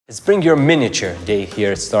Is Bring Your Miniature Day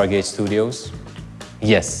here at Stargate Studios?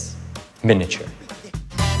 Yes, miniature.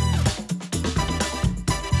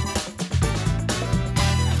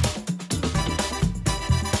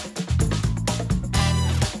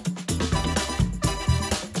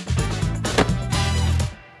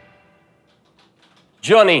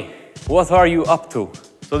 Johnny, what are you up to?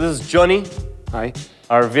 So this is Johnny. Hi.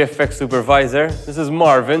 Our VFX supervisor. This is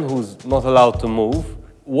Marvin, who's not allowed to move.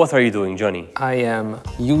 What are you doing, Johnny? I am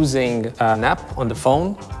using an app on the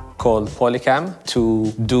phone called Polycam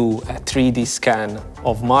to do a 3D scan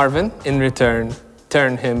of Marvin. In return,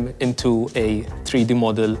 turn him into a 3D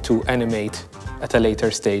model to animate at a later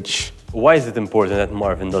stage. Why is it important that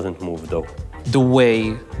Marvin doesn't move, though? The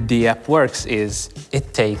way the app works is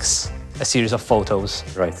it takes a series of photos.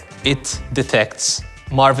 Right. It detects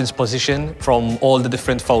Marvin's position from all the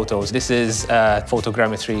different photos. This is a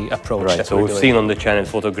photogrammetry approach. Right, that so we're we've doing. seen on the channel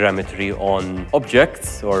photogrammetry on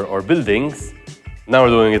objects or buildings. Now we're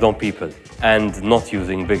doing it on people. And not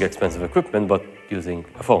using big expensive equipment, but using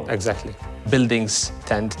a phone. Exactly. Buildings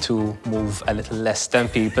tend to move a little less than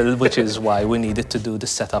people, which is why we needed to do the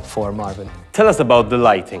setup for Marvin. Tell us about the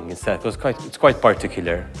lighting instead. It's quite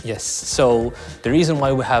particular. Yes, so the reason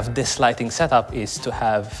why we have this lighting setup is to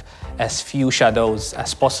have as few shadows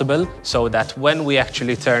as possible, so that when we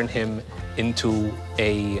actually turn him into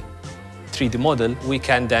a 3D model, we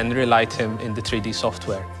can then relight him in the 3D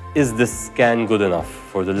software. Is the scan good enough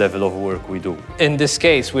for the level of work we do? In this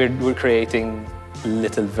case, we're creating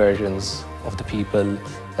little versions of the people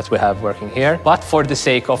that we have working here. But for the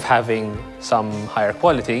sake of having some higher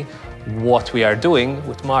quality, what we are doing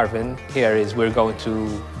with Marvin here is we're going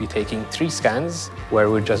to be taking 3 scans where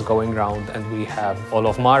we're just going around and we have all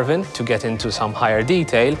of Marvin. To get into some higher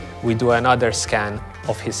detail, we do another scan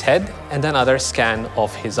of his head and another scan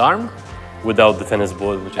of his arm. Without the tennis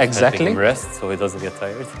ball, which is helping him rest, so he doesn't get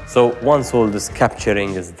tired. So once all this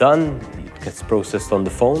capturing is done, it gets processed on the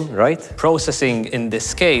phone, right? Processing in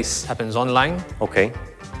this case happens online. Okay.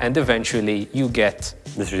 And eventually you get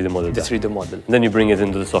the 3D model. The 3D model. And then you bring it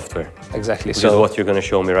into the software. Exactly. Which is what you're going to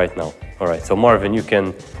show me right now. All right. So Marvin, you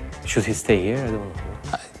can. Should he stay here? I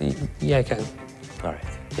don't know. Yeah, I can. All right.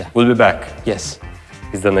 Yeah. We'll be back. Yes.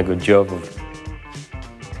 He's done a good job of.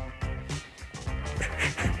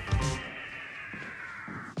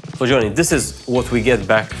 So Johnny, this is what we get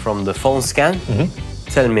back from the phone scan.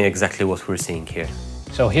 Tell me exactly what we're seeing here.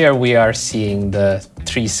 So here we are seeing the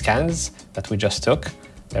 3 scans that we just took.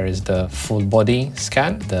 There is the full body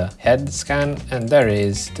scan, the head scan, and there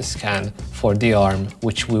is the scan for the arm,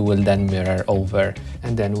 which we will then mirror over.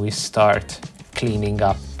 And then we start cleaning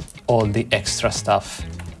up all the extra stuff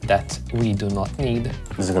that we do not need.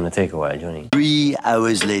 This is going to take a while, Johnny. 3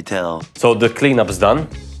 hours later. So the cleanup's done.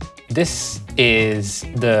 This is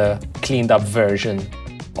the cleaned up version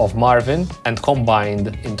of Marvin and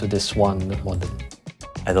combined into this one model.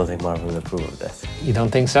 I don't think Marvin will approve of that. You don't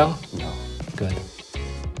think so? No. Good.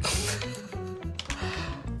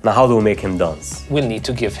 Now, how do we make him dance? We'll need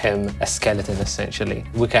to give him a skeleton, essentially.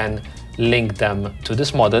 We can link them to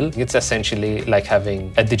this model. It's essentially like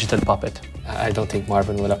having a digital puppet. I don't think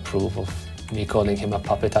Marvin will approve of me calling him a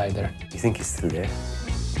puppet either. You think he's still there?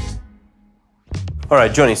 All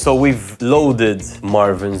right, Johnny, so we've loaded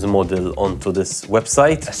Marvin's model onto this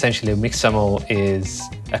website. Essentially, Mixamo is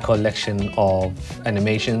a collection of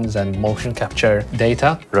animations and motion capture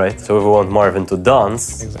data. Right, so if we want Marvin to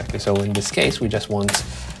dance... Exactly, so in this case, we just want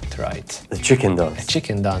to write... The chicken dance. A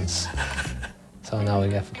chicken dance. So now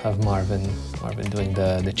we have Marvin doing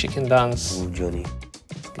the chicken dance. Ooh, Johnny.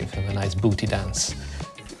 Give him a nice booty dance.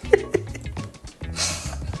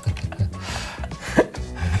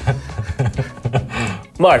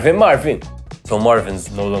 Marvin! So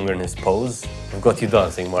Marvin's no longer in his pose. I've got you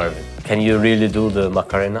dancing, Marvin. Can you really do the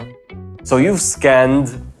Macarena? So you've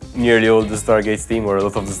scanned nearly all the Stargate team, or a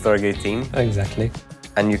lot of the Stargate team. Exactly.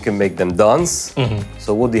 And you can make them dance.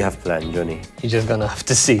 So what do you have planned, Johnny? You're just gonna have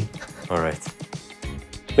to see. All right.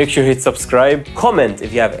 Make sure you hit subscribe. Comment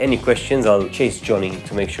if you have any questions. I'll chase Johnny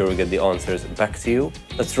to make sure we get the answers back to you.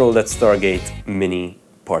 Let's roll that Stargate mini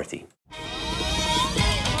party.